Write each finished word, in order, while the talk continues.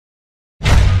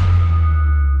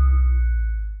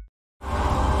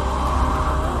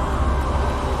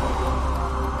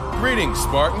Greetings,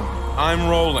 Spartan. I'm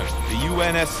Roland, the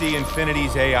UNSC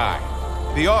Infinity's AI.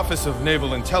 The Office of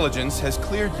Naval Intelligence has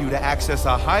cleared you to access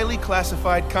a highly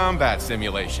classified combat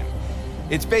simulation.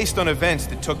 It's based on events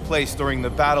that took place during the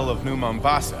Battle of New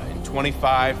Mombasa in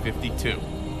 2552.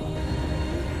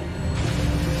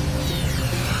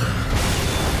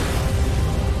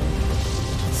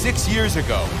 Six years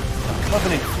ago, a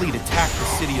Covenant fleet attacked the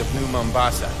city of New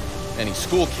Mombasa. Any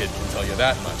school kid can tell you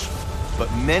that much. But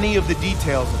many of the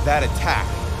details of that attack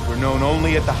were known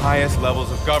only at the highest levels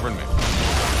of government.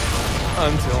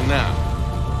 Until now.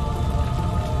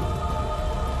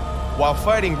 While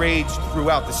fighting raged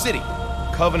throughout the city,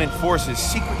 Covenant forces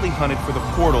secretly hunted for the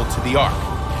portal to the Ark.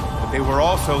 But they were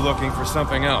also looking for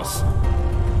something else.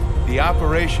 The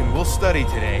operation we'll study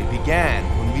today began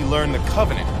when we learned the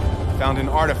Covenant found an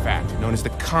artifact known as the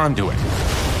Conduit.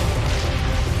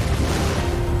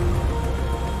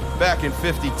 Back in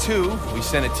 '52, we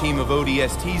sent a team of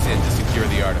ODSTs in to secure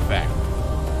the artifact.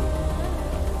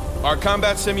 Our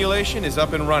combat simulation is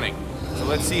up and running, so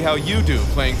let's see how you do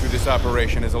playing through this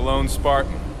operation as a lone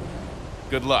Spartan.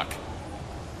 Good luck.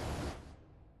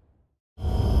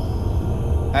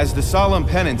 As the solemn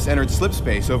penance entered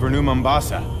slipspace over New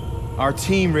Mombasa, our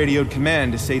team radioed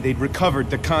command to say they'd recovered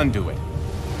the Conduit.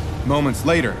 Moments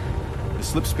later, the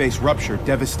slipspace rupture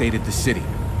devastated the city,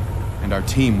 and our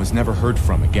team was never heard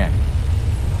from again.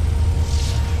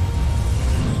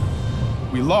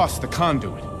 We lost the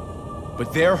Conduit,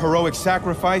 but their heroic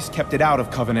sacrifice kept it out of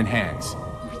Covenant hands.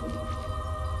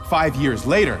 5 years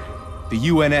later, the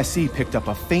UNSC picked up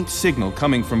a faint signal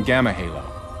coming from Gamma Halo.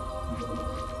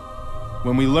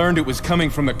 When we learned it was coming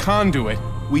from the Conduit,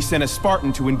 we sent a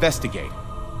Spartan to investigate.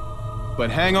 But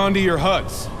hang on to your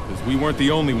HUDs, because we weren't the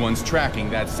only ones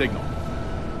tracking that signal.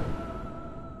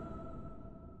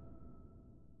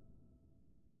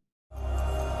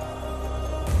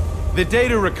 The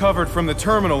data recovered from the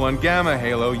terminal on Gamma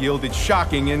Halo yielded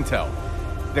shocking intel.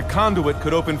 The Conduit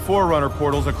could open Forerunner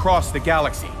portals across the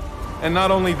galaxy. And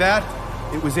not only that,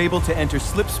 it was able to enter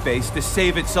slipspace to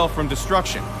save itself from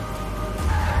destruction.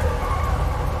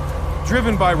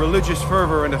 Driven by religious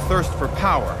fervor and a thirst for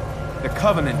power, the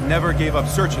Covenant never gave up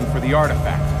searching for the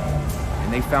artifact.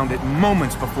 And they found it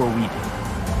moments before we did.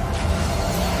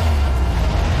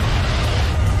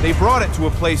 They brought it to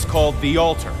a place called the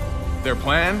Altar. Their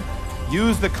plan?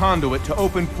 Use the Conduit to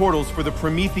open portals for the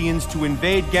Prometheans to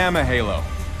invade Gamma Halo,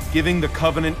 giving the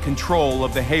Covenant control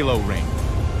of the Halo Ring.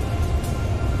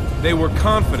 They were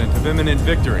confident of imminent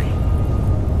victory,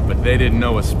 but they didn't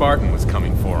know a Spartan was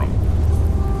coming for them.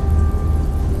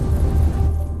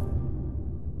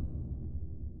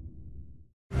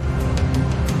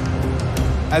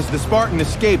 As the Spartan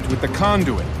escaped with the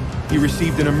Conduit, he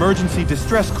received an emergency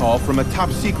distress call from a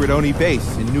top-secret ONI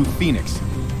base in New Phoenix.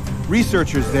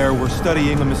 Researchers there were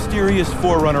studying a mysterious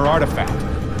Forerunner artifact.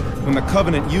 When the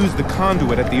Covenant used the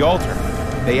Conduit at the Altar,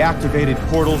 they activated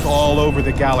portals all over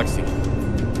the galaxy.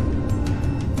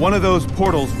 One of those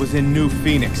portals was in New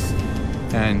Phoenix.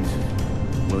 And,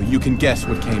 well, you can guess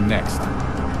what came next.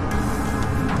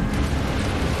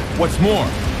 What's more,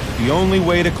 the only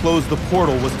way to close the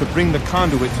portal was to bring the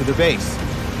Conduit to the base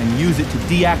and use it to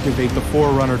deactivate the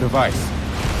Forerunner device.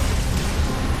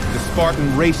 The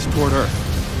Spartan raced toward Earth.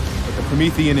 The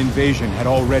Promethean invasion had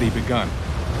already begun.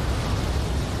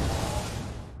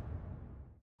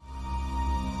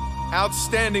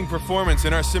 Outstanding performance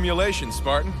in our simulation,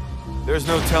 Spartan. There's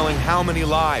no telling how many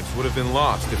lives would have been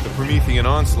lost if the Promethean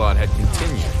onslaught had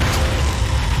continued.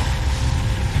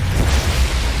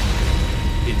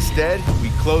 Instead, we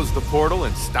closed the portal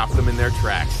and stopped them in their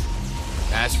tracks.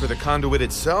 As for the Conduit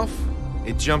itself,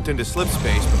 it jumped into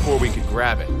slipspace before we could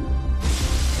grab it.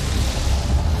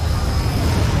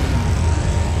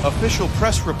 Official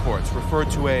press reports referred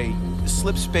to a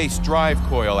slipspace drive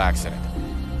coil accident.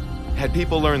 Had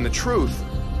people learned the truth,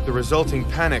 the resulting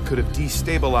panic could have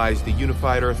destabilized the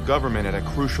unified Earth government at a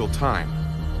crucial time.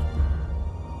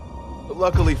 But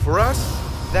luckily for us,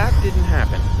 that didn't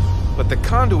happen. But the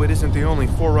Conduit isn't the only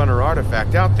Forerunner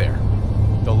artifact out there.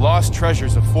 The lost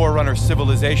treasures of Forerunner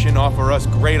civilization offer us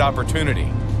great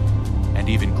opportunity, and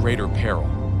even greater peril.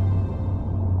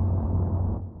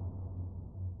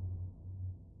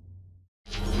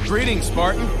 Greetings,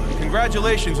 Spartan.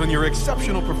 Congratulations on your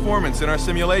exceptional performance in our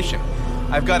simulation.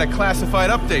 I've got a classified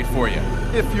update for you,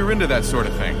 if you're into that sort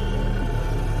of thing.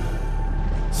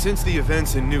 Since the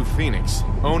events in New Phoenix,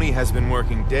 ONI has been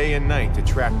working day and night to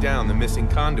track down the missing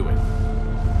Conduit.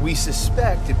 We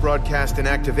suspect it broadcast an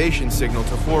activation signal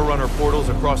to Forerunner portals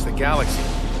across the galaxy.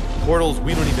 Portals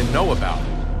we don't even know about.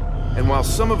 And while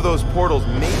some of those portals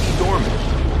may be dormant,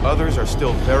 others are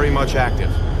still very much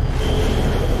active.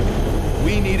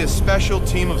 We need a special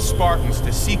team of Spartans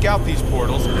to seek out these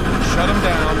portals, shut them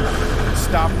down, and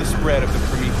stop the spread of the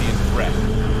Promethean threat.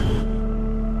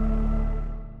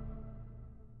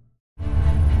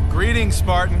 Greetings,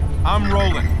 Spartan. I'm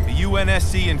Roland, the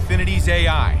UNSC Infinity's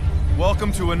AI.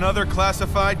 Welcome to another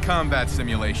classified combat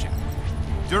simulation.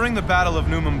 During the Battle of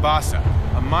New Mombasa,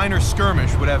 a minor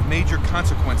skirmish would have major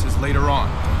consequences later on.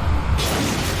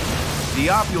 The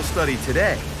op you'll study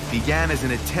today began as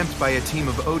an attempt by a team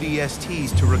of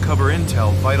ODSTs to recover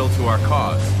intel vital to our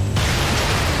cause.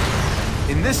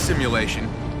 In this simulation,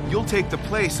 you'll take the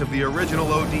place of the original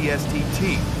ODST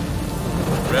team.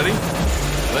 Ready?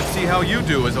 Let's see how you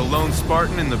do as a lone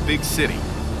Spartan in the big city.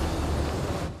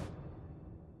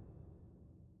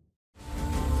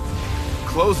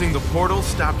 Closing the portal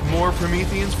stopped more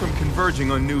Prometheans from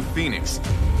converging on New Phoenix.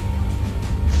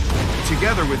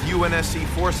 Together with UNSC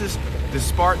forces, the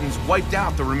Spartans wiped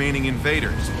out the remaining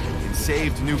invaders and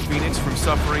saved New Phoenix from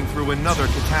suffering through another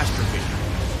catastrophe.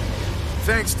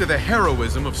 Thanks to the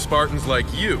heroism of Spartans like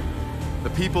you, the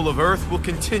people of Earth will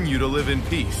continue to live in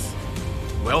peace.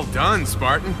 Well done,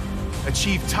 Spartan.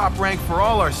 Achieve top rank for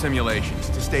all our simulations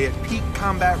to stay at peak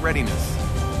combat readiness.